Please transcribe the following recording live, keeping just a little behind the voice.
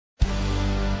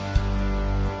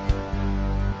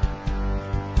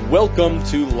Welcome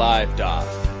to Live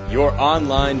Daf, your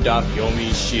online Daf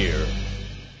Yomi Shir.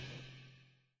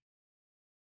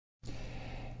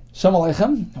 Shalom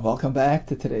Aleichem, welcome back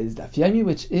to today's Daf Yomi,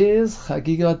 which is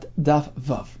Chagigah Daf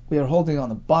Vav. We are holding on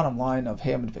the bottom line of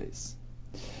Hamid Vez.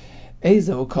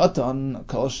 Ezo katan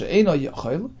kol she'eno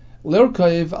yochel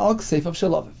lirkoiv al ksef of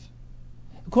shelaviv.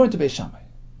 According to Beis Shammai,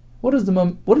 what is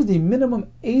the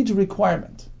minimum age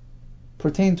requirement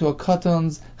pertaining to a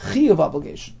katan's chiyuv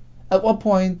obligation? At what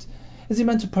point is he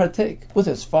meant to partake, with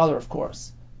his father, of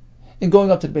course, in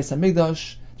going up to the Beis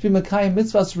Hamikdash to be mekayim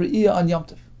mitzvahs re'iyah on Yom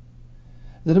Tov?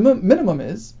 The minimum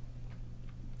is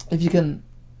if you can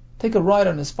take a ride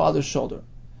on his father's shoulder,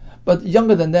 but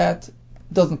younger than that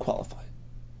doesn't qualify.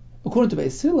 According to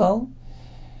Beis Hillel,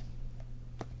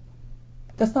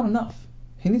 that's not enough.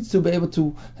 He needs to be able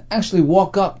to actually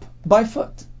walk up by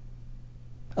foot,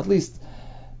 at least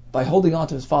by holding on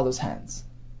to his father's hands.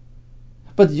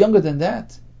 But younger than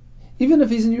that, even if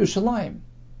he's in Yerushalayim,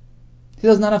 he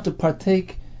does not have to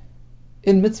partake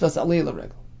in mitzvahs aliyah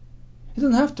l'regel. He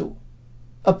doesn't have to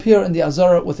appear in the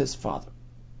Azara with his father.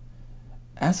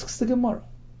 Asks the Gemara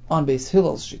on Beis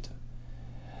Hillel's shita.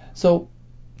 So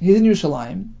he's in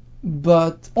Yerushalayim,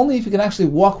 but only if he can actually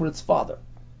walk with his father.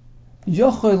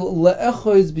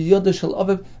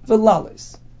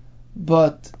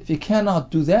 But if he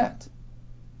cannot do that,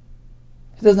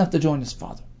 he doesn't have to join his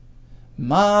father.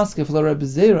 Asks Rabbi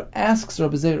Zera,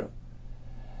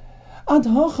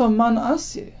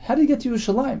 how do you get to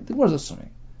Yerushalayim? The Gemara is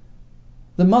assuming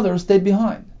the mother stayed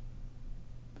behind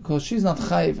because she's not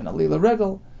chayiv in aliyah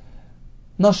regel.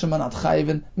 Nashim are not chayiv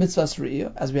in mitzvahs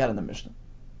re'iyah, as we had in the Mishnah.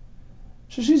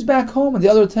 So she's back home in the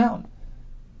other town.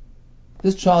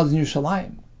 This child is in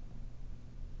Yerushalayim.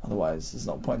 Otherwise, there's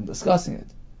no point in discussing it.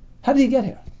 How did he get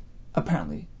here?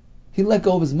 Apparently, he let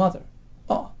go of his mother.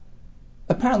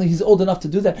 Apparently he's old enough to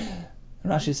do that.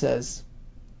 And Rashi says,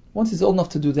 once he's old enough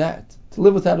to do that, to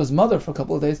live without his mother for a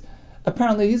couple of days,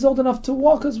 apparently he's old enough to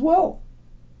walk as well,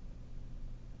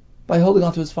 by holding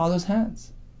onto his father's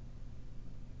hands.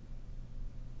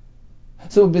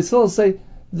 So Beis Hillel say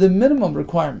the minimum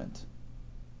requirement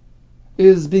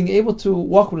is being able to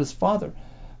walk with his father.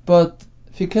 But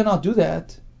if he cannot do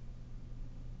that,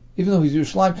 even though he's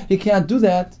Yerushalayim, he can't do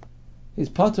that, he's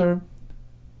pater.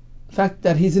 The fact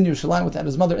that he's in Yerushalayim without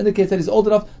his mother indicates that he's old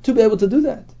enough to be able to do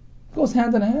that. It goes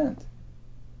hand in hand.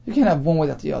 You can't have one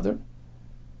without the other.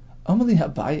 Amali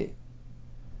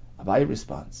Abaye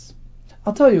responds,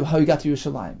 I'll tell you how he got to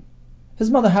Yerushalayim. His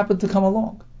mother happened to come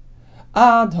along.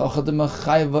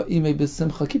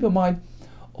 Keep in mind,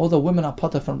 although women are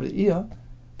pater from Re'iyah,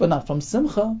 but not from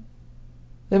Simcha,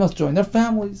 they must join their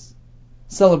families,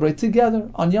 celebrate together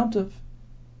on Yom Tov.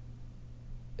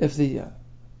 If the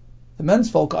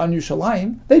men's folk are on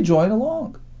Yerushalayim, they join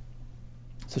along.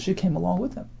 So she came along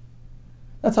with him.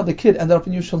 That's how the kid ended up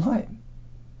in Yerushalayim.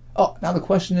 Now the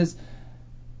question is,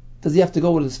 does he have to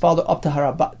go with his father up to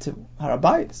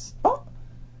Harabayis?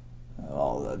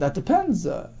 Well, that depends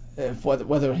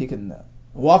whether he can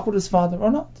walk with his father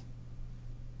or not.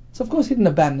 So of course he didn't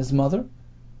abandon his mother.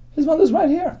 His mother's right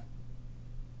here.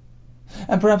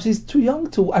 And perhaps he's too young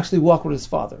to actually walk with his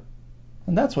father.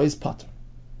 And that's why he's pater.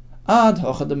 Till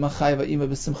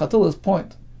his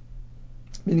point.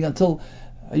 Meaning until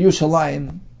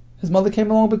Yerushalayim, his mother came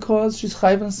along because she's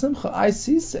chayiv and simcha. I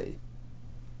see say.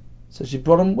 So she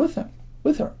brought him with her.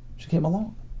 She came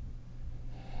along.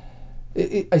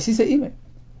 I see say ime.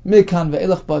 Mikan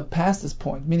ve'elach, but past this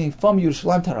point, meaning from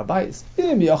Yerushalayim to Harabayis.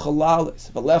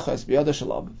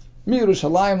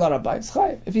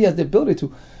 If he has the ability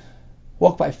to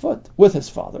walk by foot with his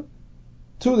father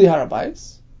to the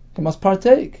Harabayis, he must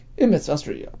partake in mitzvahs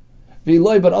re'iyah.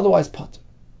 V'iloi, but otherwise pater.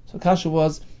 So kasha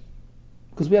was,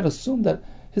 because we had assumed that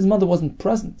his mother wasn't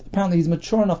present. Apparently he's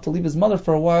mature enough to leave his mother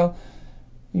for a while.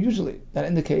 Usually that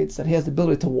indicates that he has the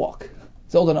ability to walk.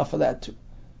 He's old enough for that too.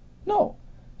 No,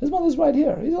 his mother's right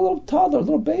here. He's a little toddler, a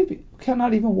little baby, who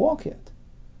cannot even walk yet.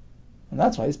 And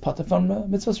that's why he's pater from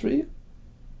mitzvahs re'iyah.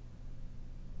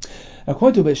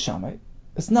 According to Beis Shammai,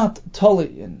 it's not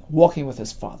totally in walking with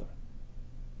his father.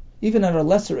 Even at a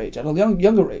lesser age, at a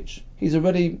younger age, he's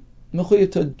already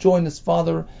mechuyev to join his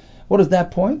father. What is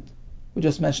that point? We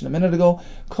just mentioned a minute ago.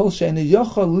 The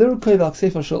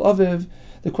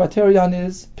criterion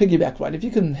is piggyback ride. If you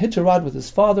can hitch a ride with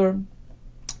his father, then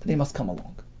he must come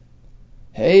along.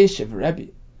 Hey, Shiv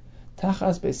Rebbe,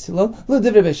 Tachas Beis Hillel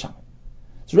l'divrei Beis Shammai.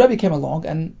 So Rebbe came along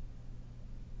and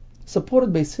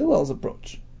supported Beis Hillel's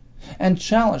approach and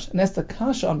challenged and asked a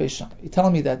kasha on Beis Shammai. He's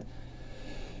telling me that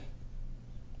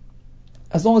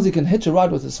as long as he can hitch a ride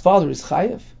with his father, he's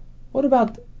chayiv. What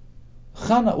about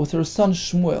Chana with her son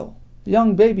Shmuel?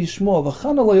 young baby Shmuel,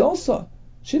 v'chana lo yosa,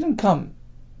 she didn't come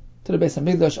to the Beis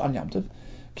Hamikdash on Yom Tov.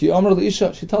 Ki Amar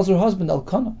L'isha, she tells her husband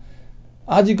Elkanah,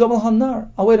 Adi Gamal Hanar,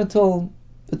 I'll wait until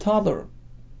the toddler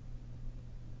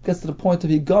gets to the point of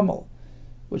Yigamal,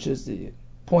 which is the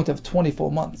point of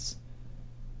 24 months,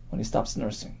 when he stops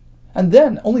nursing. And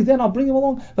then, only then, I'll bring him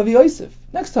along. Vavi Yosef,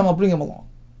 next time I'll bring him along.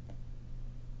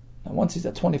 Now, once he's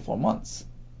at 24 months,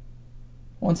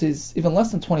 once he's even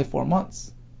less than 24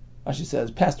 months, as she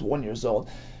says, past 1 year old,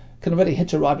 can already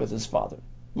hitch a ride with his father.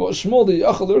 Once he's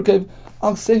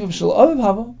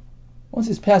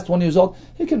past 1 year old,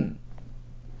 he can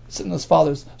sit on his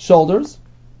father's shoulders.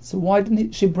 So why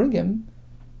didn't she bring him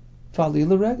Fali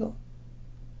L'Regel?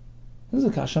 This is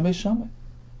a Kasha Beis Shammai.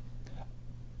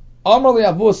 Amar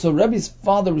Avu, so Rebbe's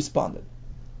father responded,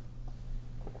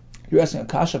 you're asking a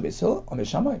Kasha Beis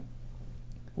Shammai?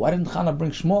 Why didn't Chana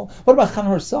bring Shmuel? What about Chana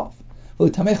herself? Well,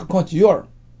 according to your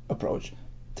approach,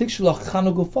 you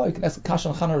can ask a Kasha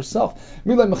on Chana herself.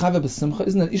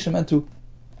 Isn't an Isha meant to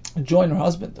join her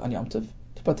husband on Yom Tov,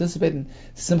 to participate in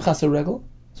Simchas HaRegel?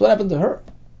 So what happened to her?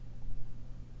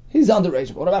 He's underage,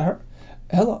 but what about her?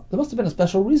 Hella, there must have been a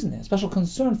special reason, a special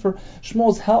concern for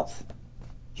Shmuel's health,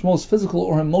 Shmuel's physical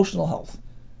or emotional health.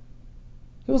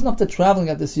 He wasn't up to traveling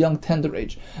at this young, tender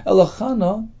age.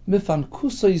 Elachana mifan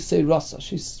kusa yisei rasa.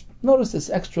 She's noticed this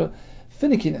extra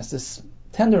finickiness, this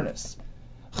tenderness.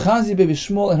 Chazi baby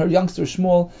Shmuel and her youngster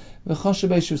Shmuel.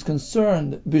 V'chashabe, she was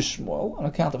concerned b'Shmuel on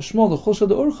account of Shmuel the chusha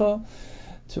de urcha,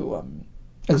 to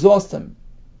exhaust him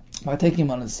by taking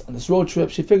him on this road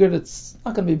trip. She figured it's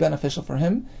not going to be beneficial for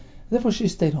him. Therefore, she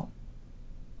stayed home.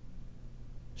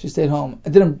 She stayed home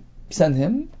and didn't send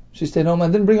him. She stayed home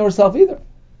and didn't bring herself either.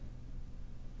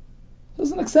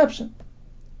 There's an exception.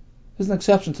 There's an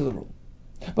exception to the rule.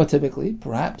 But typically,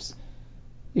 perhaps,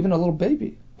 even a little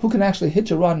baby who can actually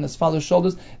hitch a rod on his father's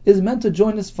shoulders is meant to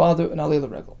join his father in Alei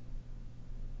L'Regel.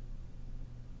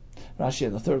 Rashi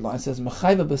in the third line says,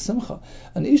 Mechayva b'simcha.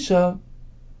 An Isha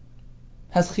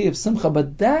has chi of simcha,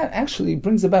 but that actually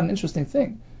brings about an interesting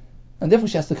thing. And therefore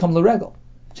she has to come L'Regel.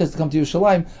 She has to come to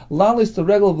Yerushalayim. Lalis the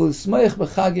regel v'lismeich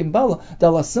b'chagim bala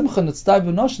dala simcha nitztai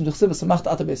v'noshim v'chsiv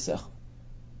v'samachta ata b'seich.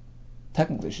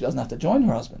 Technically, she doesn't have to join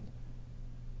her husband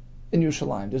in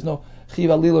Yerushalayim. There's no chiv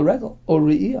alila regel or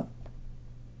re'iyah.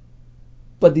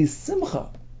 But the simcha,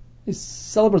 this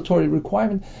celebratory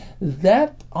requirement,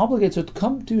 that obligates her to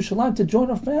come to Yerushalayim to join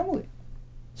her family.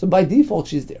 So by default,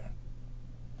 she's there.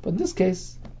 But in this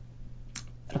case,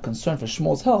 out of concern for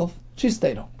Shmuel's health, she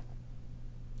stayed home.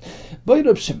 By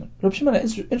Reb Shimon an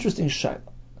interesting shayla.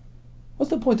 What's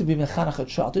the point of being a chanach a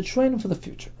child? To train him for the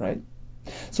future, right?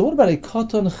 So what about a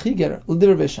katan chiger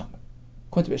l'divrei Beis Shammai?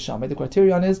 According to Beis Shammai, the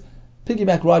criterion is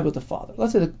piggyback ride with the father.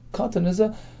 Let's say the katan is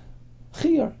a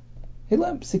chiger. He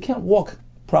limps. He can't walk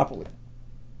properly.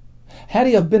 Had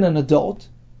he have been an adult,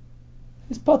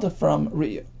 he's pata from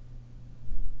riyah.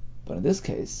 But in this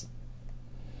case,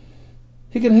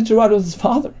 he can hitch a ride with his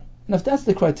father. And if that's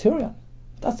the criterion,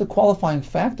 if that's the qualifying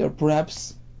factor,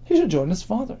 perhaps he should join his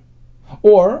father.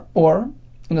 Or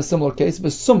in a similar case,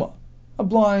 besuma, a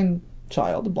blind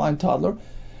child, a blind toddler,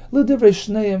 l'divrei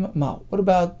shneim ma'u. What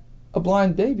about a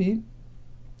blind baby?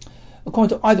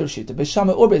 According to either shita, Beis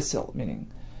Shammai or Beis Hillel,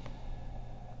 meaning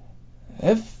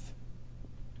if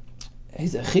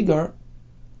he's a chigar,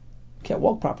 can't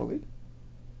walk properly,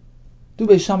 do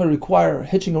Beis Shammai require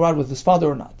hitching a ride with his father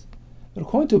or not? But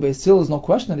according to Beis Hillel, there's no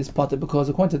question that he's pater, because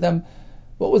according to them,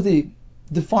 what was the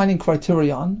defining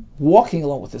criterion? Walking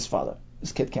along with his father.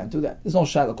 This kid can't do that. There's no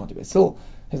shayla according to Beis Hillel.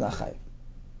 He's not chayiv.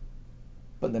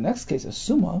 But in the next case, a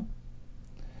summa,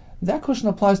 that question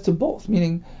applies to both,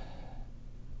 meaning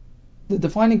the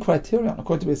defining criterion,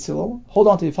 according to Beis Hillel, hold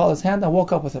on to your father's hand and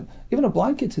walk up with him. Even a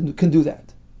blind kid can do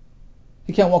that.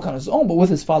 He can't walk on his own, but with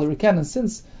his father he can. And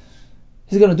since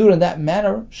he's going to do it in that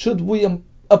manner, should we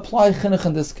apply chinuch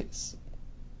in this case?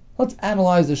 Let's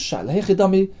analyze this shayla. Hey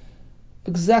chidami,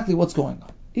 exactly what's going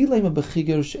on.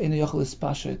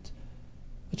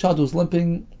 A child who's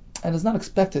limping and is not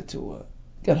expected to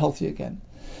get healthy again.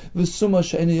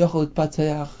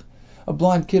 A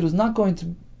blind kid who's not going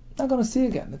to see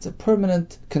again. It's a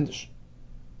permanent condition.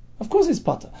 Of course he's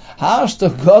pater.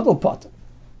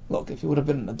 Look, if he would have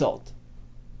been an adult,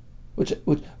 who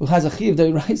has a chiv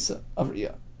deiraisa of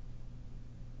riyah,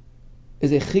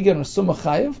 is a chigar and a summa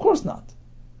chayiv? Of course not.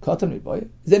 Katan riboy. Is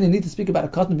there any need to speak about a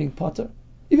katan being pater?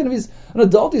 Even if he's an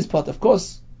adult, he's pater. Of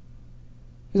course,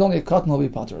 he's only a katan, he'll be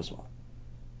pater as well.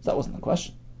 That wasn't the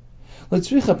question.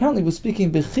 Leitzricha apparently was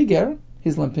speaking bechiger,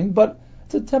 he's limping, but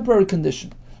it's a temporary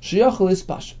condition. Sheyachol is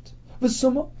pashet.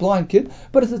 V'summa, blind kid,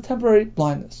 but it's a temporary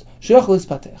blindness. Sheyachol is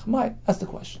patech. That's the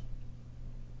question.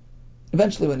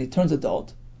 Eventually, when he turns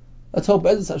adult, let's hope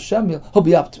Be'ezus Hashem he'll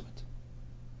be up to it.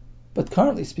 But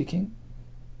currently speaking,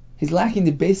 he's lacking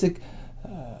the basic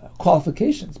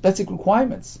qualifications, basic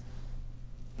requirements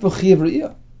for Chiyuv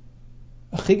Re'iyah.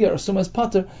 A Chagigah or Suma is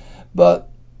Pater, but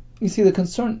you see the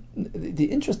concern, the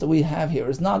interest that we have here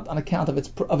is not on account of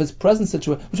its present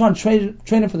situation. We're trying to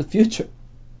train him for the future.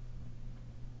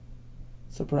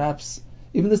 So perhaps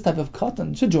even this type of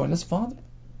katan should join his father.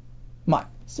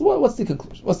 So what's the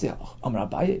conclusion? What's the halach? Amar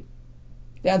Abaye.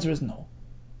 The answer is no.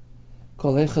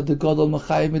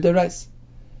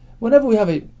 Whenever we have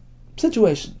a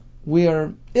situation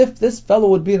where if this fellow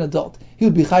would be an adult, he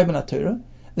would be chayv in Torah,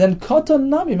 then katan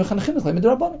nami mechanchinach le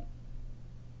midrabanan.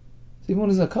 So even when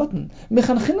he's a katan,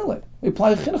 mechanchinach, we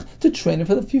apply chinuch to train him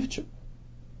for the future.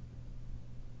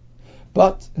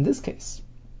 But in this case,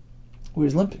 where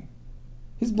he's limping,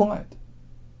 he's blind.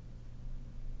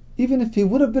 Even if he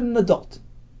would have been an adult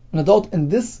in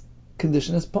this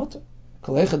condition is pater.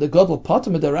 Kalecha the gadol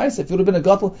pater midaraisa. If he would have been a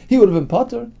gadol, he would have been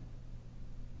pater.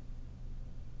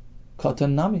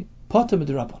 Katan nami pater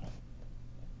midarabanan.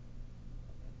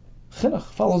 Chinuch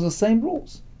follows the same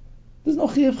rules. There's no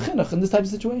chiyuv chinuch in this type of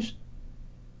situation.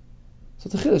 So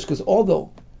it's a chiddush, because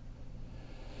although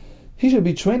he should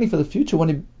be training for the future when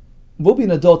he will be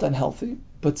an adult and healthy,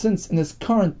 but since in this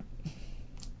current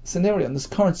scenario, in this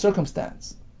current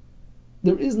circumstance,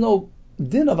 there is no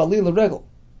din of alila regel,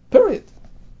 period.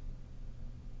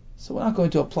 So we're not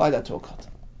going to apply that to a katan.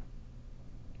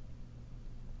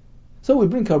 So we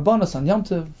bring karbanos on Yom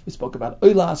Tov. We spoke about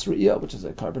oilas re'iyah, which is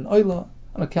a carbon oila,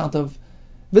 on account of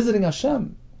visiting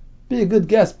Hashem. Be a good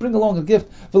guest, bring along a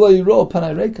gift. V'lo yiro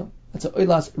panay reikam. That's a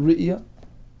oilas re'iyah.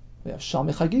 We have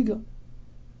shami Chagigah,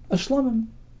 a shlamim,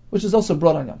 which is also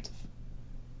brought on Yom Tov.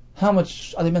 How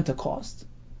much are they meant to cost?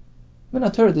 Min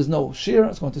HaTorah, there's no shir.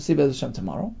 It's going to see Be'ez Hashem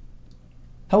tomorrow.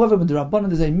 However, with the Rabbanan,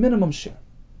 there's a minimum shir.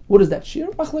 What is that shir?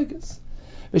 Machlekes.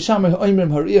 V'shamar ha'oimrim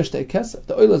ha'riyah shtei kesef.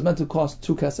 The oil is meant to cost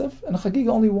 2 kesef, and a Chagigah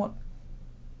only 1.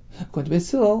 According to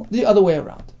Beis Hillel, the other way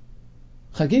around.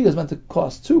 Chagigah is meant to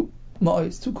cost 2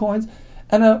 ma'os, 2 coins,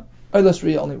 and a oilas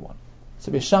riyah only 1.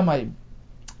 So Beis Shammai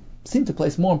seem to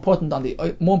place more importance on the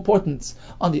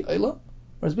oilah,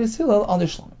 whereas Beis Hillel on the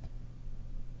shlamim.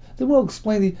 Then we'll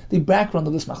explain the background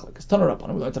of this machlekes. Turn her up on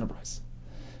it. We learned in a price.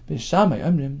 Beis Shammai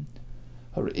omrim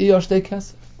ha'riyah shtei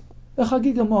kesef. The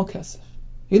Chagigah mo kesef.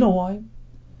 You know why?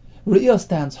 Re'iyah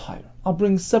stands higher. I'll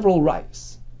bring several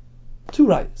rayas. 2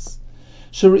 rayas.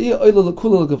 She're'iyah oila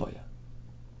l'kula l'gavaya.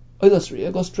 Oilas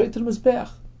re'iyah goes straight to the mizbeach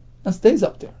and stays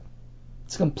up there.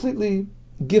 It's completely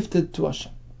gifted to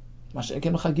Hashem.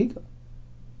 Masha'ekem Chagigah.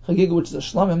 Chagigah, which is a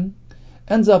shlamim,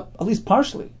 ends up, at least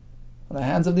partially, in the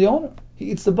hands of the owner.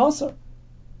 He eats the basar.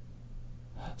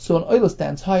 So an oila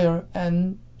stands higher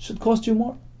and should cost you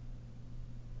more.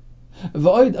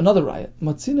 V'oid, another raya,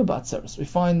 matzinu ba'atzeres. We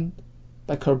find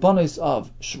by karbanos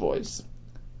of shvois,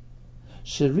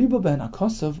 sheriba ben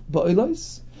akasav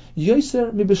ba'olos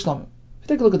yoser mi b'shlamim. If you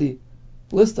take a look at the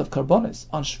list of karbanos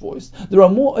on shvois, there are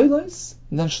more olos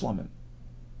than shlamim.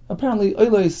 Apparently,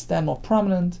 olos stand more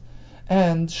prominent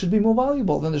and should be more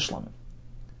valuable than the shlamim.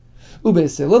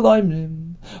 Ubeisei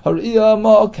hariyah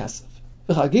ma kesef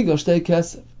v'chagigah shtei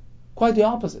kesef. Quite the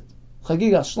opposite.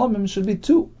 Chagigah shlamim should be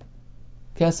 2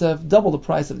 kesef, double the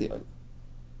price of the oil.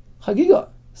 Chagigah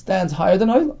stands higher than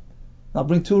oil. Now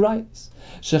bring 2 rayas.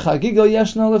 Shechagigah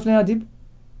yeshna lefnei adib.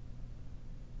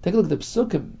 Take a look at the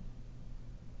psukim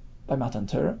by Matan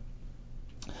Torah.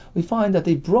 We find that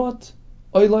they brought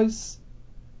oilos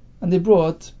and they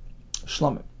brought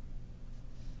shlamim.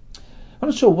 I'm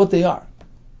not sure what they are.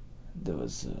 There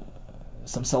was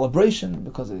some celebration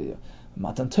because of the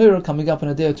Matan Torah coming up in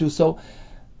a day or 2. So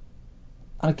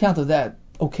on account of that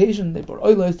occasion, they brought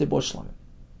oilos, they brought shlamim.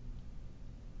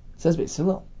 It says Beis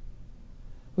Hillel.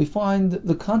 We find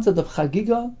the concept of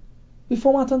Chagigah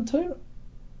before Matan Torah.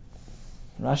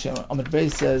 Rashi Amud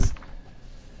Beis says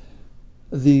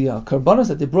the karbanos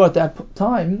that they brought at that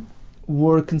time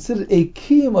were considered a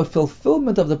kiyum of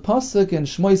fulfillment of the pasuk in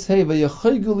Shmois Hey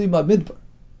v'yachaygu li b'midbar,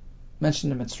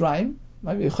 mentioned in Mitzrayim.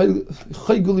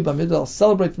 Yachaygu li b'midbar, I'll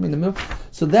celebrate for me in the middle.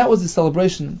 So that was the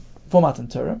celebration for Matan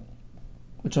Torah,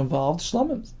 which involved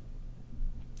shlamim.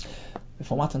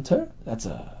 For Matan Torah, that's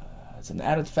an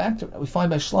added factor that we find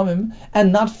by shlamim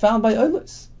and not found by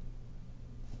oilos.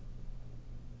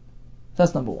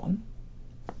 That's number 1.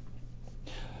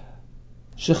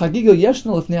 Shechagigah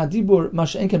yeshna lefnei adibur ma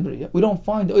she'enken b'riyah. We don't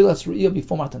find oilas re'iyah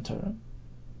before Matan Torah.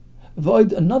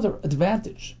 Void, another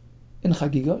advantage in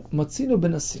Chagigah, matzinu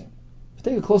b'nasim. If you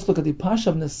take a close look at the Pasha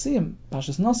of Nasim,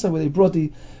 Pashas Nasa, where they brought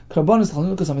the karbanos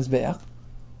chanukas on Mizbeach,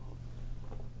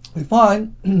 we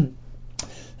find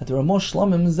that there are more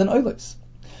shlomim than oilos.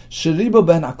 Sheriba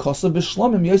ben akosa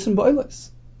b'shlomim yosin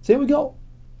b'oilos. So here we go.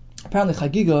 Apparently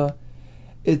Chagigah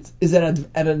is at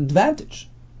an advantage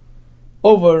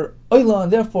over oila,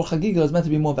 and therefore Chagigah is meant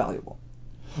to be more valuable.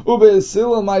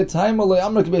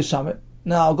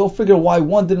 Now go figure why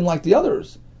one didn't like the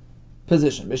other's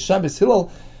position.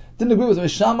 Hillel didn't agree with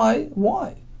Shammai.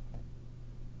 Why?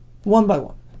 One by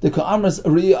one. The Ka'amras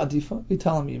Riyah Adifa. You're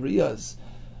telling me Riyah is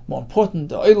more important.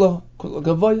 The Oila Kula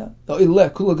Gavaya. The Oile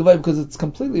Kula Gavaya because it's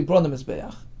completely brought in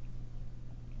Mizbeach.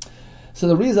 So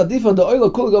the Riyah Adifa, the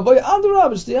Oila Kula Gavaya.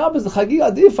 Andarab, it's the Abbas, the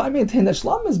Chagigah Adifa. I maintain that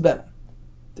Shlam is better.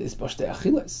 The Isbashte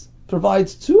Achiles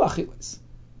provides two Achiles.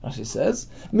 Rashi says,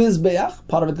 Mizbeach,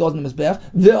 part of it goes in the Mizbeach.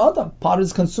 The other part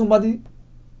is consumed by the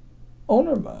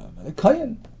owner, the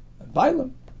Kayan, and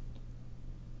Bailam.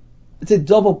 It's a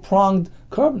double-pronged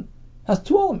carbon. Has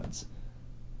two elements.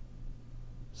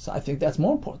 So I think that's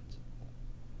more important.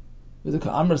 With the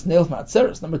Ka'amras nails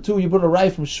Ma'atzeres. Number two, you brought a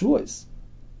rye from Shavuos.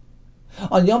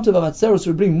 On Yom Tov of Atzeres,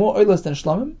 we bring more oilers than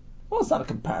Shlamim. Well, it's not a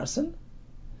comparison.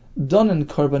 Done in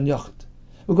Korban Yochid.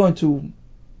 We're going to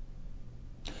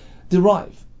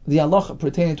derive the halacha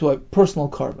pertaining to a personal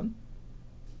carbon.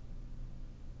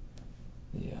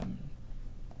 The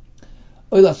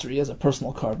Oilas Riyah is a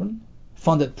personal carbon,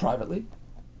 funded privately.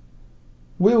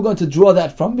 We were going to draw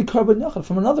that from the Korban Yochid,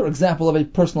 from another example of a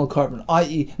personal carbon,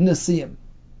 i.e. Nesiyim.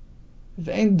 If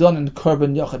it ain't done in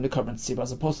Korban Yochid, the Korban Tzibur,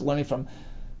 as opposed to learning from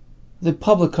the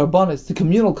public karbanis, the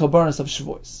communal karbanis of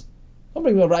Shavuos. Don't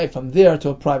bring a right from there to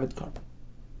a private carbon.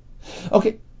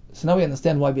 Okay, so now we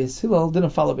understand why Beis Hillel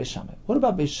didn't follow Beis Shammai. What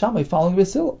about Beis Shammai following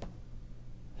Beis Hillel?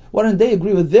 Why didn't they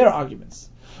agree with their arguments?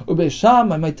 Beis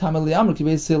Shammai might tamil li'amr ki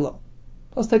Beis Hillel.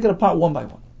 Let's take it apart one by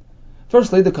one.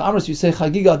 Firstly, the Ka'amras, you say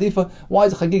Chagigah Adifa. Why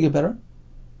is Chagigah better?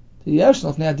 The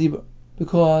Yeshnal Fnei Adiba,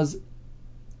 because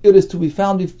it is to be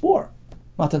found before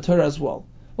Matan Torah as well.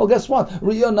 Well, guess what?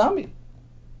 Riyah Nami.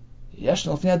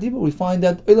 Yeshnal Fnei Adiba, we find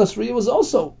that Oilas Riyah was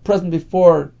also present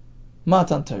before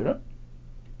Matan Torah.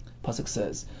 Pasuk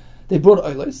says they brought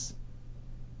oilas,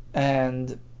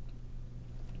 and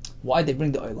why they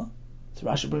bring the oila? So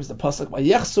Rashi brings the pasuk by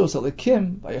Yechso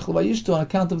Salikim by Yechel Vayishtu on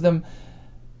account of them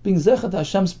being zecher to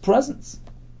Hashem's presence.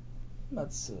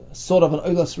 That's sort of an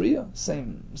oilas riyah,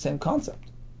 same concept.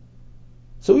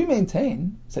 So we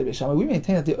maintain, say Beis Shammai, we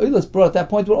maintain that the oilas brought at that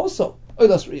point were also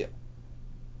oilas riyah.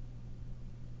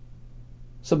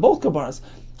 So both karbanas,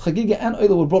 Chagigah and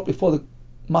oila, were brought before the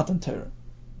Matan Torah.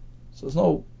 So there's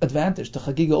no advantage to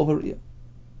Chagigah over Riyah.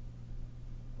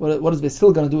 What is Beis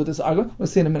Hillel going to do with this argument? We'll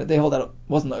see in a minute. They hold that it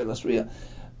wasn't Oilas Riyah.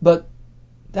 But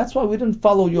that's why we didn't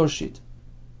follow your sheet.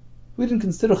 We didn't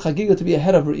consider Chagigah to be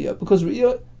ahead of Riyah, because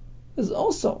Riyah is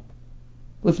also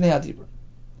Lifnei Adibur.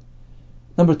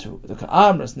 Number two, the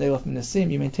Ka'amras, Neilaf min Nasim,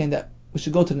 you maintain that we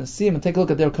should go to Nasim and take a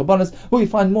look at their Kabbanas, where we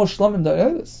find more Shlamim than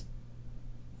Oilas.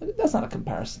 That's not a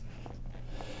comparison.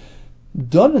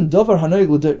 Done and Dover Hanoig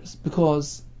L'Deres,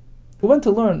 because we went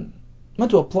to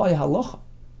apply a halacha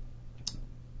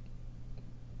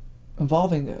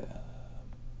involving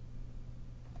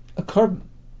a carbon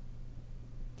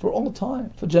for all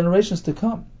time, for generations to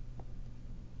come.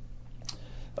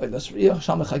 We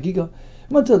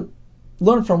went to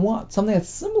learn from what? Something that's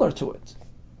similar to it.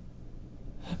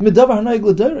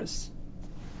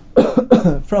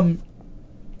 From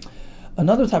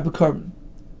another type of carbon,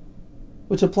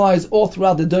 which applies all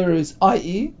throughout the Doros,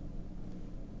 i.e.,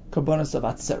 Karbanos of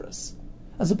Atzeres,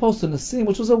 as opposed to Nasim,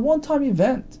 which was a one-time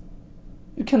event.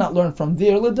 You cannot learn from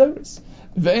there L'Doros.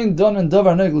 Ve'ein don and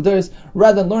davar noeg L'Doros,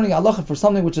 rather than learning halacha for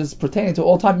something which is pertaining to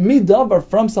all time, midavar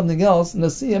from something else,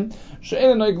 Nasim,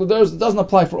 she'ein noeg L'Doros, it doesn't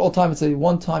apply for all time, it's a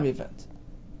one-time event.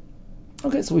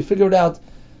 Okay, so we figured out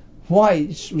why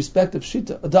each respective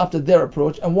Shita adopted their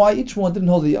approach, and why each one didn't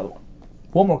hold the other one.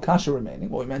 One more kasha remaining,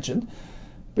 what we mentioned,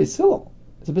 Beis Hillel.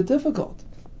 It's a bit difficult.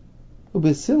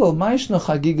 Beis Hillel ma'ishna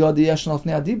Chagigah d'yeshnal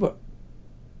fnei adibur.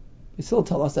 Beis Hillel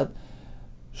tell us that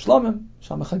Shlamim,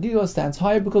 Shlamim Chagigah stands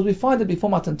higher because we find it before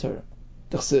Matan Torah.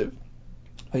 T'chsiv,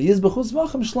 vayizbechu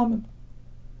zvachim Shlamim.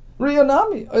 Riyah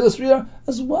nami, oilas Riyah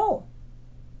as well.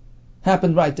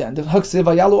 Happened right then. T'chsiv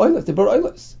vayalu oilas, they brought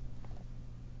oilas.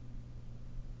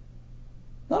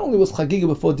 Not only was Chagigah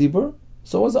before Dibur,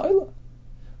 so was Oila.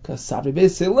 Because Sabri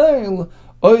Beis Hillel,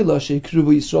 Oila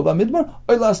sheikruvu Yisrael b'midbar,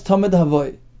 Oilas tamid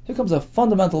havoy. Here comes a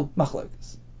fundamental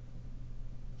machlokes.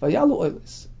 Vayalu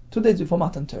oilis. 2 days before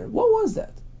Matan Torah. What was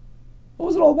that? What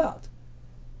was it all about?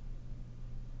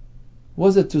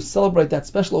 Was it to celebrate that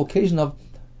special occasion of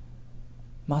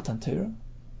Matan Torah?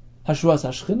 Hashruas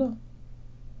Hashchina?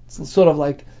 It's sort of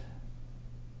like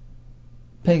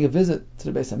paying a visit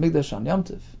to the Beis HaMikdash on Yom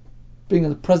Tov, being in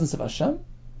the presence of Hashem.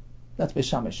 That's Beis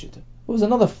Shammai Shita. It was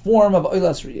another form of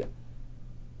Oilas Riyah.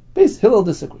 Beis Hillel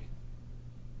disagree.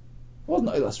 It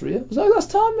wasn't Oilas Riyah, it was Oilas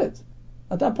Tamid.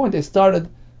 At that point they started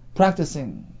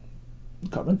practicing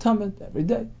Karban Tamid every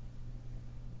day.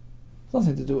 It's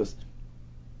nothing to do with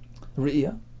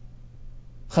Riyah.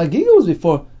 Chagigah was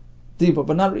before Dibur,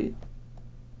 but not Riyah.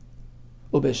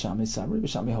 Beis Shammai Sabri, Beis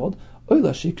Shammai hold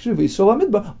Oilas Shikri v'Yisrael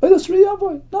Midbar, Oilas Riyah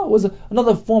Avoy. No, it was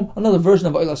another form, another version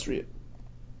of Oilas Riyah.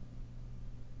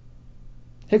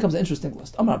 Here comes an interesting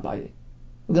list. Amar Abaye.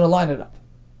 We're going to line it up.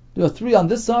 There are 3 on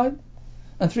this side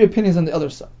and 3 opinions on the other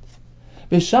side.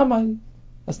 Beis Shammai,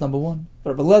 that's number 1.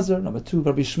 Rabbi Lezer, number 2.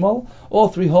 Rabbi Shmuel, all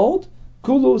 3 hold.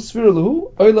 Kulu Sfir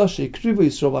Lahu, Oilas Shikri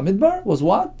v'Yisrael Midbar was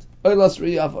what? Oilas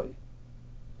Riyah Avoy.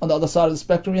 On the other side of the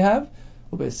spectrum we have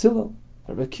Beis Hillel,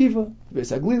 Rabbi Kiva,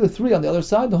 Beis Aglila, 3 on the other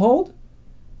side, the hold.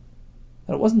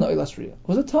 And it wasn't the Oilas Riyah, it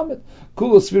was a Tamid.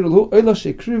 Kulu Sfir Lahu, Oilas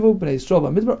Shikrivu b'nei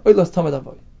Yisrael Midbar, Oilas Tamid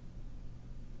Avoy.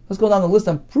 Let's go down the list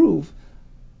and prove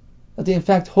that they in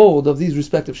fact hold of these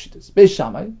respective shittas. Beis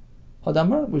Shammai,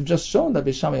 Hadamar, we've just shown that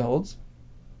Beis Shammai holds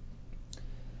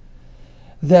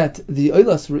that the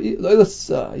Oilas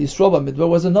Yisroel Midbar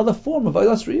was another form of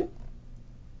Oilas Riyah.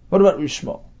 What about Rabbi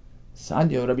Shmuel?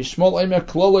 Sanyo, Rabbi Shmuel, Omer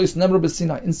Klolos Nemru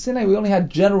b'Sinai. In Sinai we only had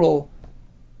general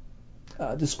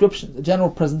descriptions, a general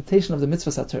presentation of the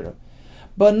mitzvah Torah,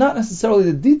 but not necessarily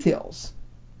the details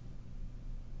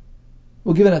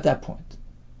were given at that point.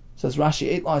 Says Rashi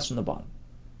 8 lines from the bottom.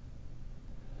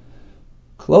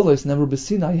 Klolos Nemru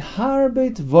b'Sinai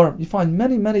Harbeit Vorm. You find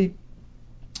many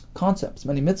concepts,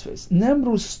 many mitzvahs.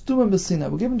 Nemru Stuim b'Sinai.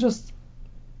 We're given just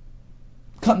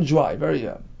cut and dry, very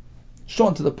short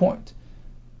and to the point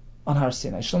on Har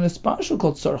Sinai. Shalom Nisparshu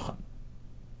called Sarchan,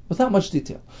 without much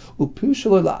detail.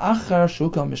 Upushaloi la'achar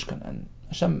shukal Mishkan, and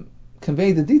Hashem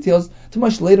conveyed the details to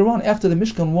much later on, after the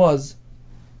Mishkan was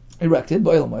erected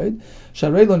by Elomoid.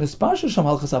 Sharelo Nisparshu sham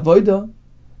halchas avoida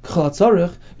k'chol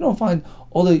hatzarich. You don't find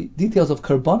all the details of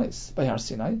Karbanis by Har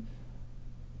Sinai.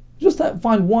 Just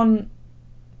find one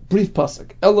brief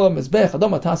pasuk. Elo mizbech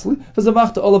adam atasli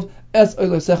v'zavachta olav es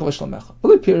oilosecha v'shlomecha.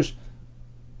 Will it appears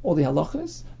all the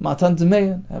halachas, matan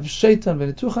demeyan, have shaitan,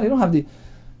 v'nitucha. You don't have the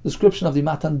description of the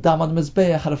matan dam on the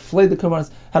mizbeach, how to flay the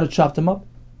karbanos, how to chop them up.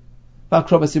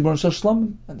 V'akrobas yibron shel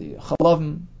shlomim, and the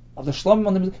chalavim of the shlomim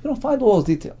on the mizbeach. You don't find all those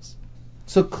details.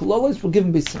 So klolos were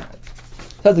given b'sinai.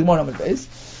 That's the Gemara on the base.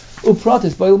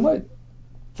 Upratis b'oil moed.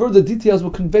 Further details were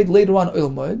conveyed later on oil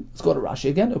moed. Let's go to Rashi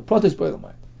again. Upratis b'oil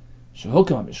moed.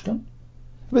 Shehokim ha-mishkan.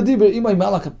 V'dibur imay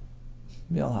malach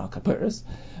ha-kaperes.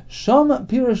 Sham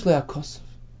pirish le'akosov.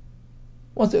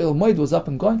 Once the oil moed was up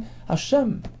and going,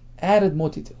 Hashem added more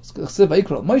details.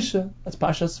 Vayikra Moshe, that's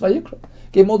Parshas Vayikra,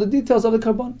 gave all the details of the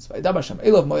karbanos. Vaydaber Hashem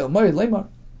elav moel moed leimar.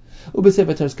 Ubesei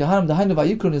v'teres kahanim dahainu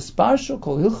Vayikra nisparshu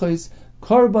kol hilchos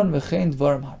karban v'chein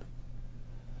dvarim har.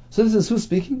 So this is who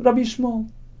speaking? Rabbi Shmuel.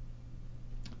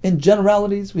 In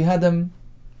generalities, we had them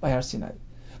by Har Sinai,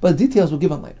 but the details were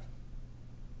given later.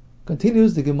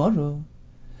 Continues the Gemara.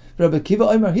 Rabbi Kiva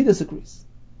Omer, he disagrees.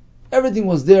 Everything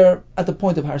was there at the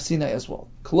point of Har Sinai as well.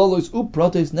 Kololos,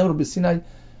 Upratos, Nemru b'Sinai,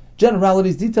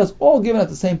 generalities, details, all given at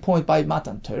the same point by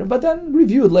Matan Torah, but then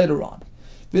reviewed later on.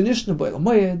 V'nishnu b'oil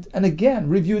moed, and again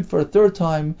reviewed for a third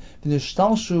time.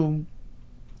 V'nishtalshu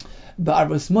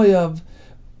ba'arvos moyav,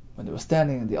 when they were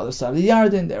standing on the other side of the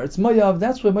Yarden, there it's moyav.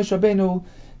 That's where Moshe Rabbeinu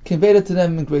conveyed it to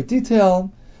them in great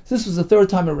detail. So this was the third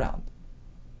time around.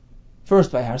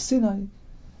 First by Har Sinai,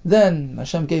 then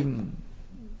Hashem gave him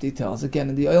details again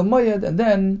in the oil moed, and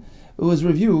then it was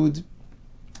reviewed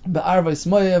ba'arvos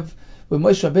moyav, when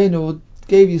Moshe Rabbeinu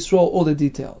gave Yisrael all the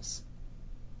details.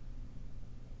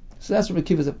 So that's Rabbi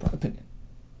Kiva's opinion.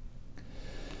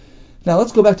 Now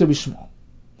let's go back to Rabbi Shmuel,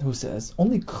 who says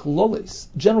only klolis,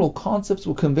 general concepts,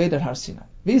 were conveyed at Har Sinai.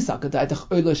 If you're going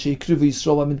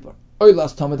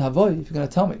to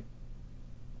tell me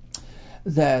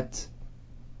that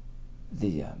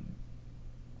the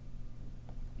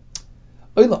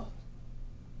Oila,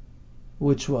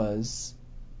 which was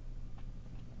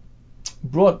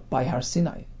brought by Har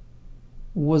Sinai,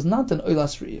 was not an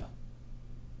Oilas Riyah.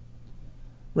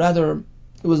 Rather,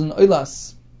 it was an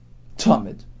Oilas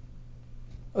Tamid.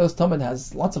 Oilas Tamid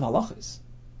has lots of halachas.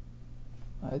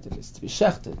 Right? It is to be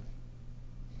shechted,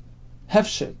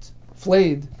 hefshet,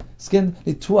 flayed, skinned,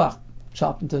 nituach,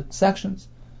 chopped into sections.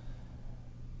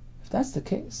 If that's the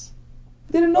case,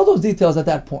 they didn't know those details at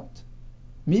that point.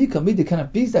 Mi'ika midi kind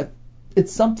of beats that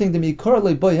it's something that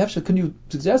mi'korle boy hefshet. Can you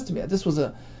suggest to me that this was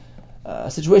a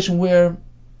situation where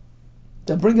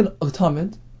they bring in a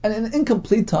tamid and an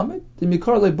incomplete tamid, the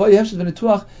mi'korle boy hefshet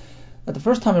v'nituach, that the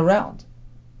first time around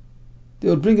they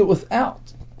would bring it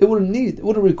without. It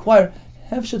wouldn't require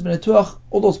Hefshet v'netuach,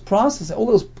 all those processes, all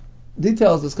those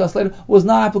details discussed later, was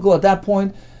not applicable at that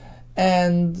point,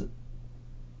 and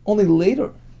only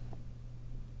later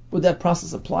would that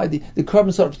process apply. The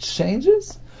carbon sort of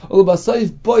changes.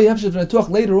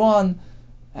 Later on,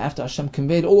 after Hashem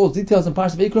conveyed all those details in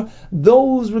Parashat Vayikra,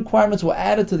 those requirements were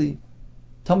added to the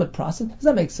Talmud process. Does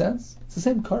that make sense? It's the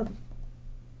same carbon.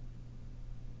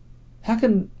 How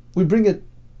can we bring it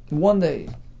one day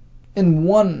in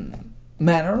one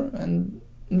manner and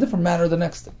in a different manner the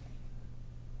next day?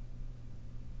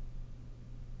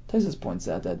 Taisus points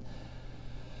out that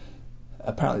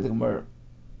apparently the Gemara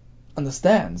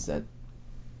understands that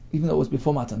even though it was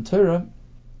before Matan Torah,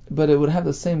 but it would have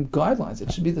the same guidelines.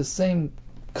 It should be the same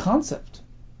concept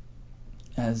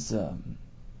as the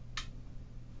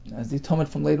Talmud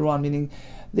from later on, meaning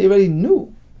they already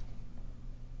knew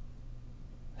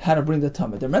how to bring the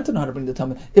Talmud. They're meant to know how to bring the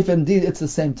Talmud, if indeed it's the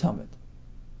same Talmud.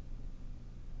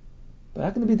 But how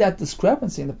can there be that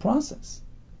discrepancy in the process?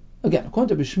 Again,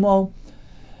 according to Bishmol,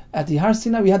 at the Har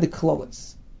Sinai we had the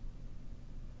Klolis.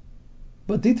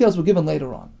 But details were given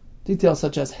later on. Details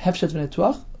such as Hefshet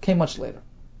v'netuach came much later.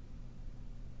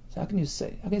 So how can you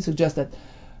suggest that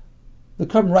the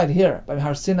carbon right here by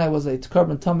Har Sinai was a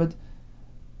carbon Talmud,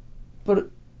 but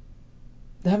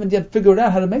they haven't yet figured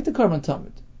out how to make the carbon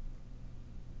Talmud?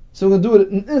 So we're going to do it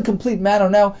in an incomplete manner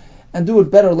now and do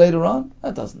it better later on?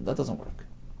 That doesn't work.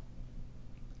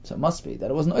 So it must be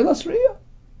that it was an Oilas Riyah.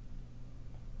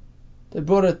 They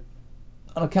brought it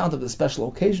on account of the special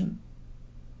occasion,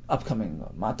 upcoming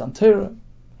Matan Torah,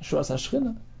 Shuras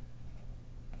HaShechina.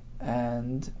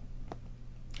 And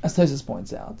as Taisus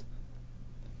points out,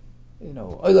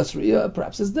 Oilas Riyah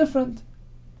perhaps is different.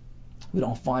 We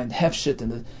don't find Hefshit in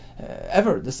the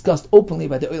ever discussed openly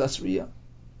by the Oilas Riyah.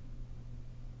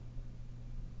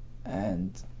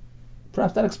 And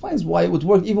perhaps that explains why it would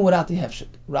work even without the Hefshit.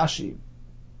 Rashi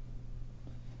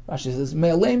says,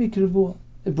 Me'alei mikrivuah.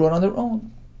 They brought on their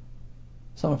own.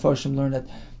 Some of Farshim learned that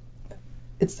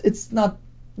it's not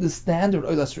the standard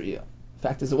Oilas Riyah. The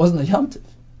fact is, it wasn't a Yom Tov. It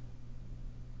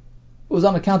was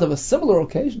on account of a similar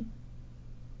occasion,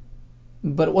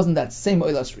 but it wasn't that same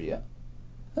Oilas Riyah.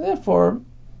 And therefore,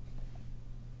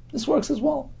 this works as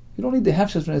well. You don't need the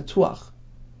Hefshet v'netuach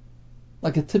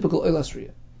like a typical Oilas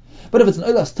Riyah. But if it's an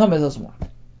Oilas Tamid, it doesn't work.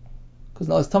 Because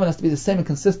an Oilas Tamid has to be the same and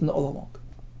consistent all along.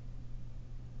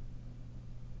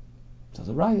 So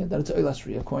the Raya that it's an Oilas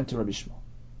Riyah according to Rabbi Shmuel.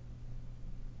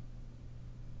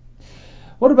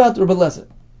 What about Rabbi Lezer?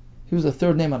 He was the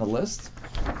third name on the list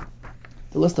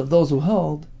of those who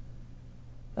held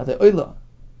that the Oila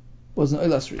was an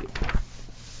Oilas Riyah.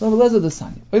 Rabbi Lezer the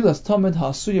Sani, Oilas Tamid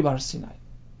ha'asuya bar Sinai.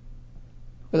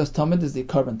 Oilas Tamid is the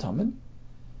carbon Tamid,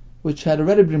 which had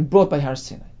already been brought by Har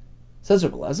Sinai. Says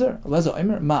Rabbi Lezer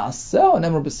Omer ma'aseh and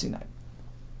Emor b'Sinai.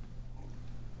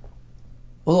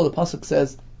 Although the pasuk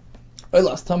says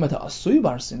Oilas Tamid ha'asuya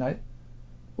bar Sinai, it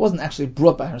wasn't actually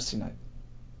brought by Har Sinai.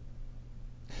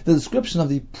 The description of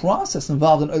the process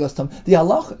involved in Oilas Tamid, the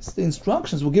halachas, the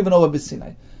instructions were given over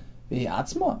b'Sinai.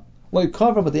 V'hi'atzma like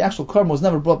cover, but the actual carbon was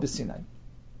never brought b'Sinai.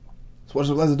 So what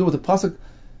does Rabbi Lezer do with the pasuk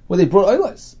where they brought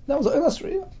Oilas? That was Oilas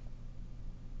Riyah.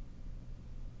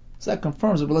 So that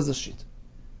confirms Rabbi Lezer's sheet.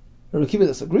 Rabbi Kiva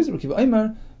disagrees. Rabbi Kiva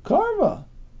Omer Karva.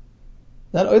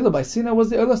 That Oila by Sinai was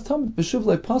the Oilas Tamid. B'shuv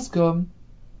le Pascha,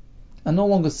 and no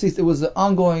longer ceased. It was an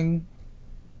ongoing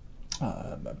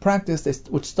practice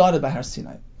which started by Har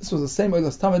Sinai. This was the same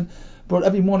Oilas Tamid brought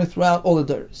every morning throughout all the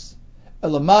days.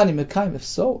 Elamani Mekayim. If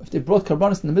so, if they brought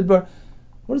karbanis in the midbar,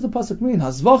 what does the pasuk mean?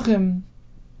 Hazvachim.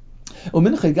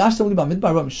 Umin chagashtem li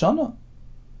b'midbar b'mishana.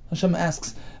 Hashem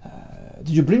asks, did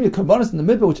you bring your karbanis in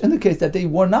the midbar, which indicates that they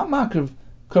were not makriv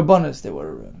karbanis, they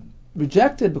were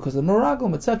rejected because of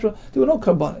meraglim, etc. There were no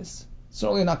karbanis.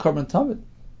 Certainly not carbon tamid.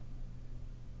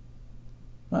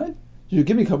 Right? Did you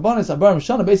give me karbanis abar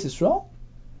mishana beis Yisrael?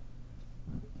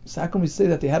 So how can we say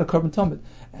that they had a carbon tamid?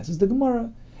 Answers the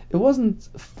Gemara. It wasn't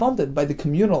funded by the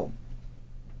communal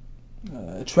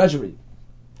treasury.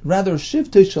 Rather,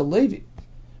 Shivtei Shel Levi,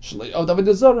 Shevet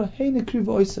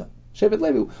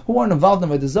Levi, who weren't involved in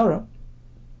Avodah Zarah,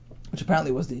 which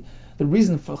apparently was the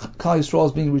reason for Klal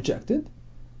Yisrael's being rejected,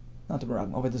 not the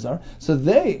Meraglim, Avodah Zarah. So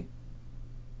they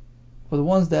were the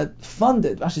ones that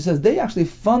funded. Rashi says they actually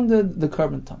funded the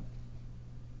carbon tamid.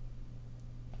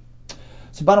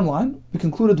 So bottom line, we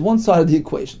concluded one side of the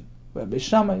equation. Rabbi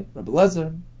Shammai, Rabbi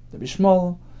Lezer, Rabbi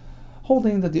Shmuel,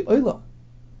 holding that the Oila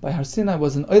by Har Sinai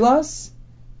was an Oilas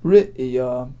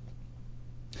Riyah.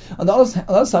 On the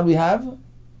other side we have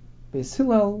Beis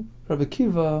Hillel, Rabbi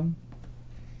Kiva,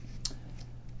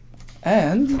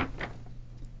 and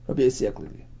Rabbi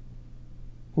Yisrael,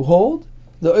 who hold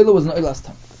the Oila was an Oilas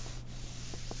Tamid.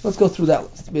 Let's go through that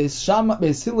list.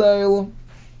 Beis Hillel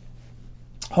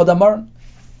Hodamar,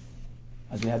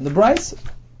 as we had in the Bryce,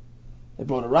 they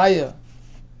brought a raya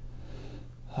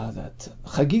that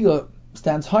Chagigah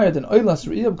stands higher than Oylas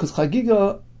Re'iyah because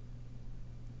Chagigah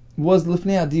was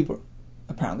Lifnei Adibur.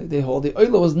 Apparently, they hold the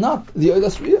Oyla was not the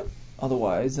Oylas Re'iyah.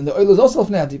 Otherwise, and the Oyla is also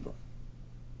Lifnei Adibur.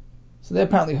 So they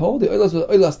apparently hold the Oylas was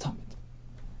Oylas Tamid.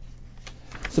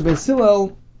 So Beis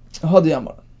Hillel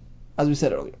Hodamar, as we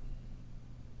said earlier.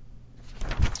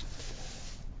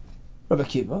 Rabbi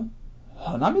Akiva,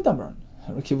 Hanami Damran.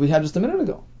 Rabbi Akiva we had just a minute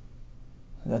ago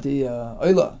that the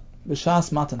Oyla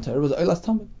B'Shas Matan Torah was Oylas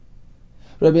Tamid.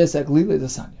 Rabbi Yisrael Lili the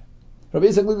Sanya. Rabbi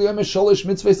Yisrael Lili Yom Sholish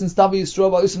Mitzvahs in Stavi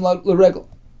Yisrael V'Yusim L'Regel.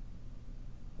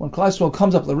 When Klal Yisrael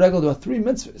comes up L'Regel, there are 3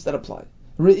 mitzvahs that apply.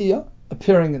 Re'iyah,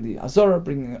 appearing in the Azorah,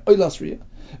 bringing an Oylas Re'iyah.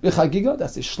 V'Chagigah,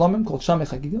 that's the Shlomim called Shamei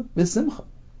Chagigah. V'Simcha,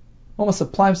 one must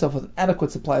supply himself with an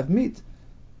adequate supply of meat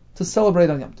to celebrate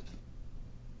on Yom Tov.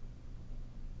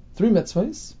 3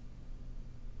 mitzvahs,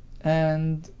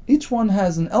 and each one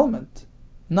has an element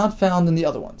not found in the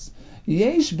other ones.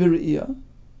 Yesh b'Re'iyah,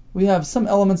 we have some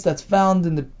elements that's found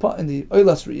in the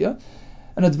Oylas Re'iyah,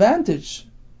 an advantage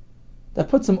that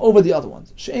puts them over the other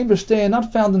ones. She'ein v'shtei,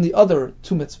 not found in the other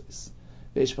 2 mitzvahs.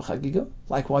 Yesh b'Chagigah,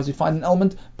 likewise we find an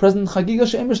element present in Chagigah,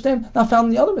 she'ein v'shtei, not found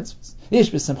in the other mitzvahs. Yesh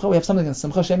b'Simcha, we have something in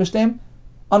Simcha, she'ein v'shtei,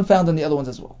 unfound in the other ones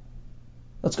as well.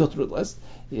 Let's go through the list.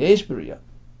 Yesh b'Re'iyah,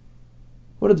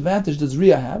 what advantage does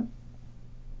Riyah have?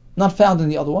 Not found in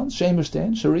the other ones. She'ein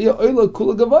v'shtei, she'Riyah Oyla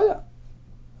Kula Gavaya.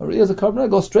 A Riyah is a carbon,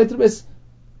 goes straight to the base,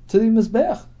 to the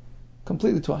Mizbeach,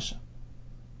 completely to Hashem.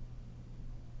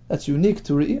 That's unique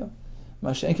to Riyah.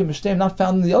 Ma'ashe'enkim v'shtei, not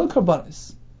found in the other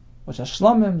karbanis, which are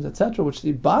shlamim, etc., which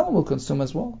the Baalim will consume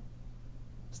as well.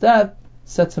 So that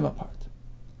sets him apart.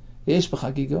 Yesh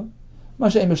b'Chagigah,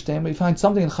 Ma'ashe'en v'shtei, we find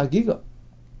something in Chagigah,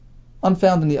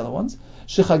 unfound in the other ones.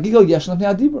 She'Chagigah yesh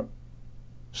l'fnei adibur.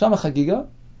 Shama Chagigah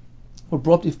were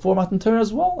brought before Matan Torah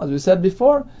as well, as we said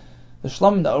before. The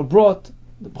shlamim that were brought,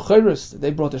 the B'chairis,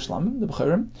 they brought the shlamim, the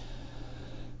B'chairim.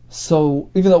 So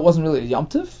even though it wasn't really a Yom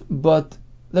Tov, but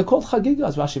they're called Chagigah,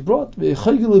 as Rashi brought.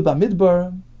 V'chagilu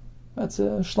b'midbar, that's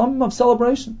a shlamim of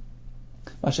celebration.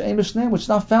 Ma'ashe'en v'shnei, which is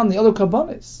not found in the other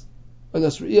karbanis.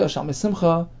 Oylas Re'iyah, Shalmei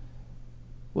Simcha,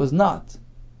 was not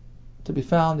to be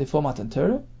found before Matan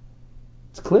Torah.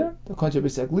 It's clear, according to Rabbi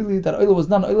Yisrael Lili, that Oyla was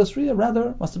not an Oylas Re'iyah,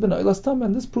 rather must have been an Oylas Tamid,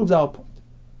 and this proves our point.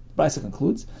 The Brisa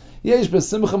concludes, Yesh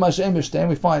b'Simcha Ma'ashe'en v'shtei,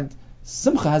 we find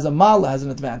Simcha has a mala, has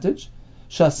an advantage.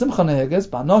 Shah Simcha neheges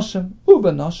ba'noshim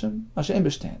u'ba'noshim Ma'ashe'en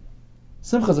v'shtei.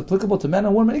 Simcha is applicable to men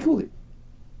and women equally.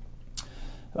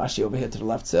 Rashi over here to the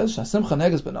left says, Shah Simcha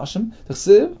neheges ba'noshim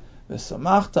t'chsiv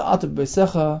v'samach ta'at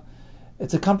b'beisecha.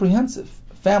 It's a comprehensive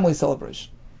family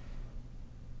celebration.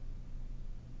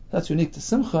 That's unique to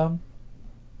Simcha,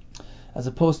 as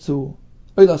opposed to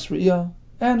Oylas Re'iyah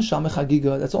and Shalmei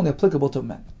Chagigah, that's only applicable to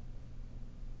men.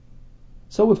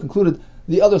 So we've concluded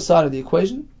the other side of the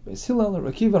equation. Beis Hillel,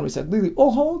 Rabbi Akiva, and Yisrael Lili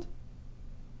all hold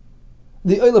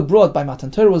the Oyla brought by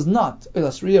Matan Torah was not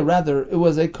Oylas Re'iyah, rather it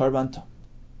was a Karban Tom.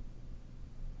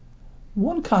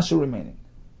 One kasha remaining.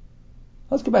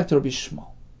 Let's go back to Rabbi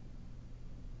Shmuel,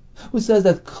 who says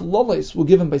that Klolos were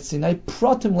given by Sinai,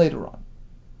 pratim later on.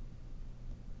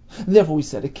 And therefore we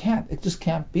said it just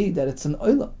can't be that it's an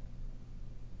Oyla,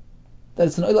 that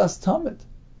it's an Oylas Tamid,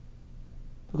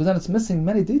 because then it's missing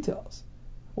many details,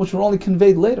 which were only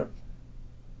conveyed later.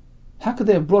 How could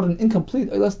they have brought an incomplete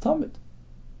Oylas Tamid?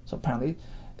 So apparently,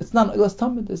 it's not an Oylas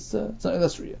Tamid, it's an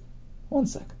Oylas Re'iyah. 1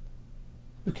 second.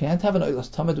 You can't have an Oylas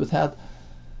Tamid without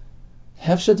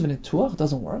Hefshet v'Nituach, it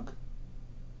doesn't work.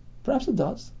 Perhaps it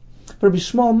does. But Rabbi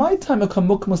Shmuel, my time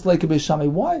akamukmas like Beis Shammai,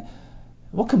 why?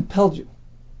 What compelled you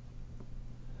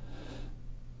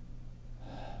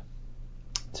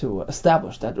to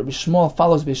establish that Rabbi Shmuel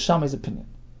follows Beis Shammai's opinion,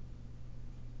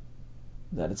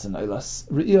 that it's an Oylas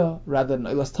Re'iyah rather than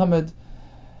Oylas Tamid?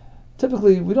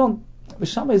 Typically, Beis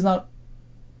Shammai is not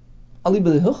Ali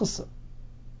b'li Hilchasa.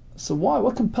 So why?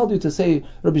 What compelled you to say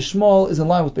Rabbi Shmuel is in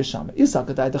line with Beis Shammai?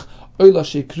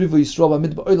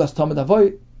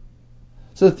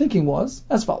 So the thinking was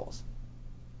as follows: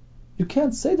 you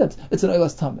can't say that it's an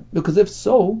Oylas Tamid, because if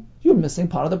so, you're missing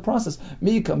part of the process.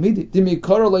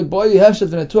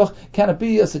 Can it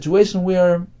be a situation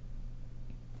where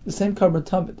the same Karban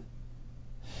Tamid,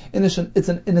 in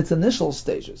its initial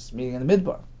stages, meaning in the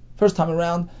Midbar, first time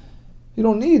around, you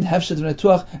don't need Hefshet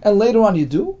v'Nituach, and later on you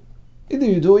do? Either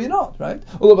you do or you don't, right?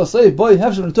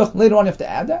 Later on you have to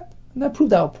add that, and that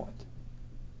proved our point.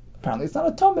 Apparently it's not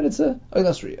a Tamid, it's a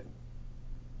Oylas Re'iyah.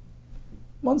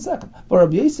 1 second. But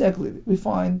Rabbi Yisrael Lili, we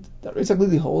find that Rabbi Yisrael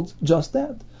Lili holds just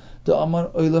that the Amar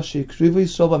Oila Shekrivu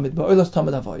Yisrael Bamidbar Oilas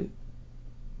Tamid Havai.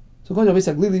 So according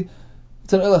to Rabbi Saglili,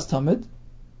 it's an Oilas Tamid,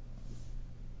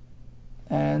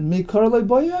 and Mikar Loi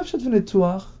Boy Havshet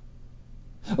V'Nituach,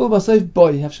 Ulbasayv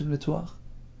Boy Havshet V'Nituach,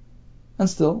 and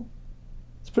still,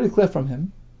 it's pretty clear from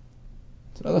him.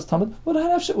 It's an Oilas Tamid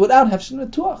without Havshet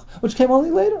V'Nituach, which came only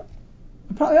later.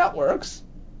 Apparently that works.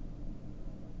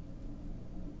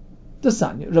 The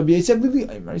Sanya, Rabbi Saglili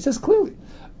Eimer, he says clearly.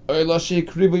 The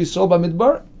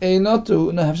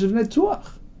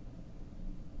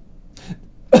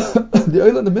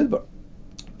oil in the midbar,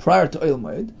 prior to oil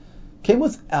made, came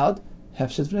without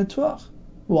hefshet v'netuach.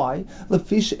 Why?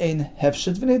 Lefish ein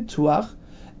hefshet v'netuach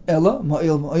ela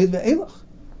ma'il ma'id ve'elach.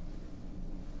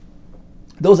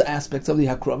 Those aspects of the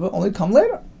hakrava only come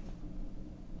later.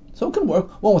 So it can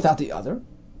work one without the other.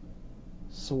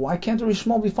 So why can't the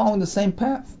Rishmal be following the same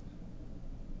path?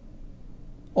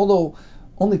 Although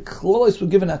only klolos were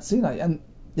given at Sinai, and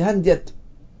they hadn't yet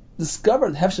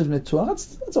discovered Hefshet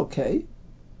V'Netuach, that's okay.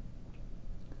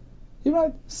 You're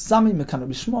right. Sami Mekan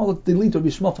Rabbi Shmuel, delete Rabbi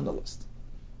Shmuel from the list.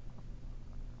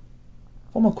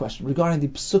 One more question regarding the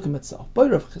Psukim itself. By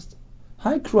Rav Chisda,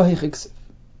 Hai Kruahi Chiksiv.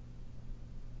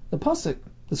 The pasuk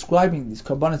describing these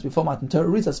karbanos before Matan Torah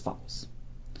reads as follows.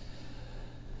 It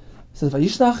says,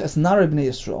 Vayishlach es Nari b'nei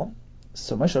Yisrael.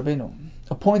 So Moshe Rabbeinu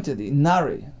appointed the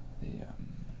Nari,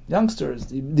 youngsters,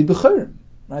 the Bechorim.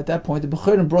 Right at that point, the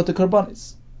Bechorim brought the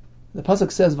Karbanis. The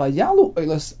pasuk says, "Vayalu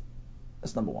oilas."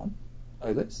 That's number one.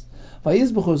 Oilas.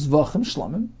 Vayizbuchu zvachim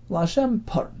shlamim laHashem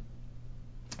parim.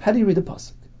 How do you read the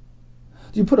pasuk?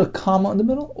 Do you put a comma in the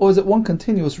middle, or is it one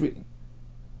continuous reading?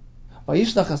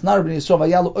 Vayishlach es nar b'nei Yisrael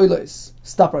vayalu oilas.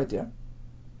 Stop right there.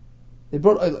 They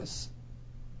brought oilas.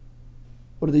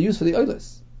 What do they use for the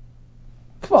oilas?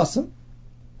 Kvasim.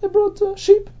 They brought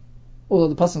sheep. Although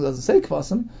the pasuk doesn't say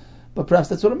kvasim, but perhaps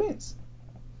that's what it means.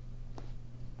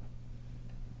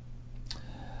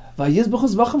 When it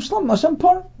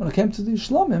came to the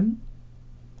shlamim,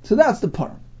 so that's the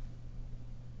parim.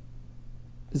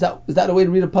 Is that a way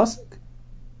to read a pasuk?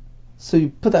 So you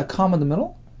put that comma in the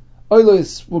middle.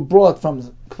 Oilos were brought from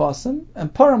kvasim,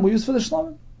 and parim were used for the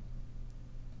shlamim.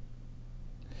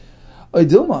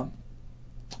 Oidilma,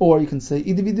 or you can say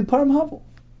idividi parim havel.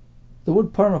 The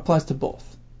word parim applies to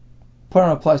both.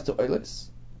 Parim applies to oilos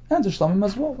and to shlamim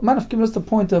as well. I might have given us the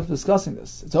point of discussing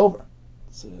this. It's over.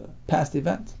 It's a past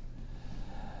event.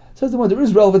 Says the word, there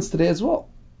is relevance today as well.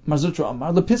 Marzutra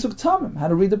Amar, the Pisuk Tamim, how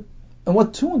to read the, and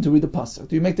what tune to read the pasuk.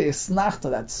 Do you make the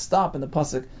esnachta, that stop in the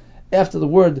pasuk, after the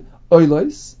word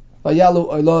oilos, vayalu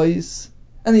oilos,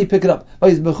 and then you pick it up.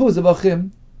 Vayizbechu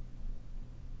zevachim.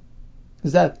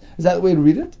 Is that the way to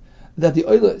read it? That the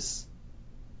oilos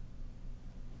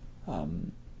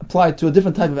applied to a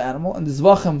different type of animal, and the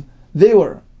zvachim, they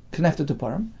were connected to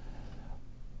parim.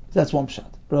 That's one pshat.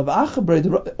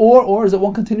 Or is it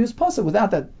one continuous pasuk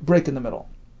without that break in the middle?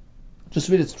 Just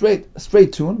read it straight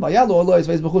tune, without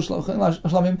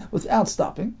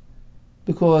stopping,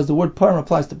 because the word parim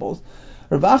applies to both.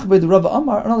 Rav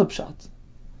Amar, another pshat.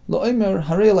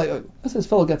 As his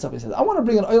fellow gets up, he says, I want to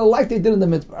bring an oil like they did in the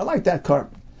midbar. I like that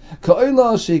carbon. So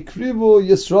what's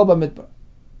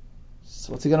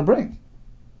he going to bring?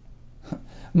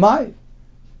 My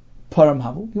parim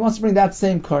havu. He wants to bring that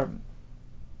same carbon.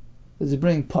 Does he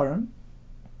bring parim?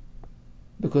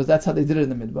 Because that's how they did it in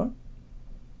the midbar.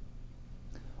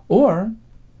 Or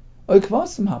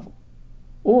kvasim havu.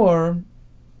 Or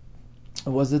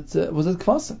was it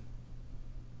kvasim?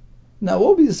 Now, what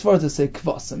would be as far as to say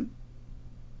kvasim,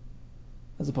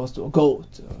 as opposed to a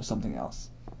goat or something else?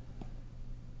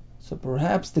 So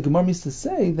perhaps the Gemara means to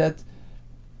say that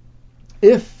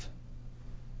if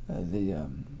the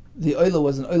oila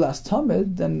was an oilas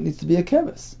tamid, then it needs to be a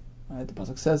keves. Right? The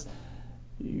pasuk says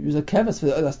you use a keves for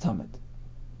the oilas tamid.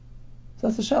 So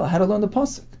that's the shaila. How to learn the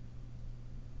pasuk?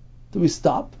 Do we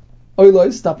stop?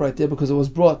 Oilos, stop right there because it was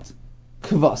brought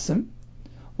kvasim,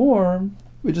 or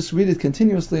we just read it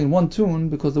continuously in one tune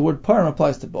because the word parim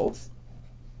applies to both.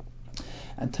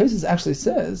 And Tosfos actually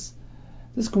says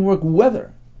this can work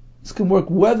whether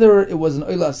it was an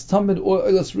oilas tamid or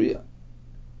oilas riyah.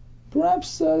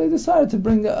 Perhaps they decided to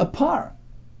bring a par,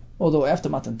 although after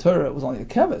Matan Torah it was only a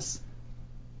keves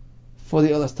for the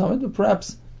oilas tamid. But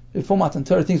perhaps before Matan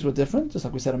Torah things were different, just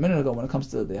like we said a minute ago when it comes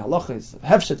to the halachas of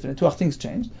hefshet v'netuach, things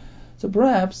changed. So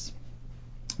perhaps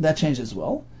that changed as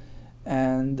well,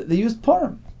 and they used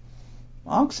parim,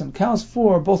 oxen, cows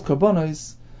for both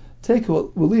karbanos.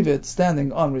 We'll leave it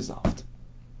standing unresolved.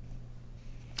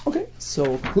 Okay,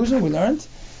 so conclusion, we learned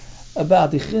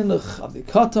about the chinuch of the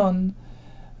katan.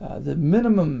 The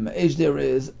minimum age there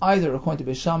is either, according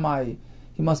to Beis Shammai,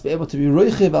 he must be able to be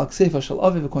roichiv al kseifa shel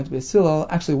aviv, according to Beis Hillel,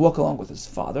 actually walk along with his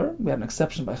father. We have an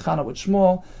exception by Chana with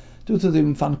Shmuel, due to the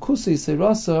mfankusi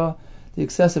seirasa, the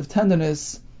excessive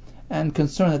tenderness and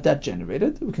concern that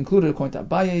generated. We concluded, according to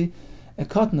Abaye, a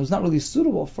cotton was not really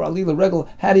suitable for Alila Regel.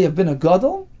 Had he have been a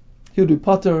gadol, he would be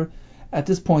pater at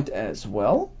this point as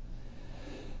well.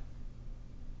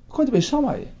 According to Beis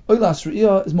Shammai, Oilas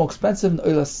Re'iyah is more expensive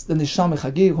than the Shamai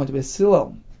Chagigah. According to Beis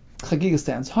Hillel, Chagigah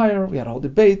stands higher. We had a whole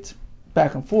debate,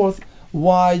 back and forth,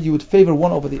 why you would favor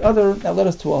one over the other. That led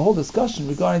us to a whole discussion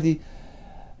regarding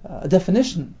the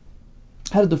definition,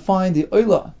 how to define the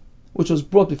Oilah, which was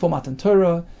brought before Matan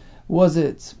Torah. Was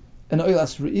it an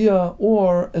Oilas Re'iyah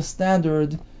or a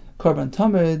standard Karban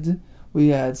Tamid? We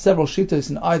had several shittas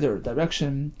in either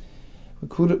direction. We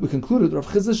concluded Rav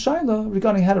Chiz's Shaila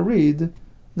regarding how to read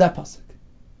that pasuk.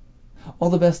 All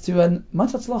the best to you and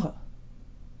much hatzlacha.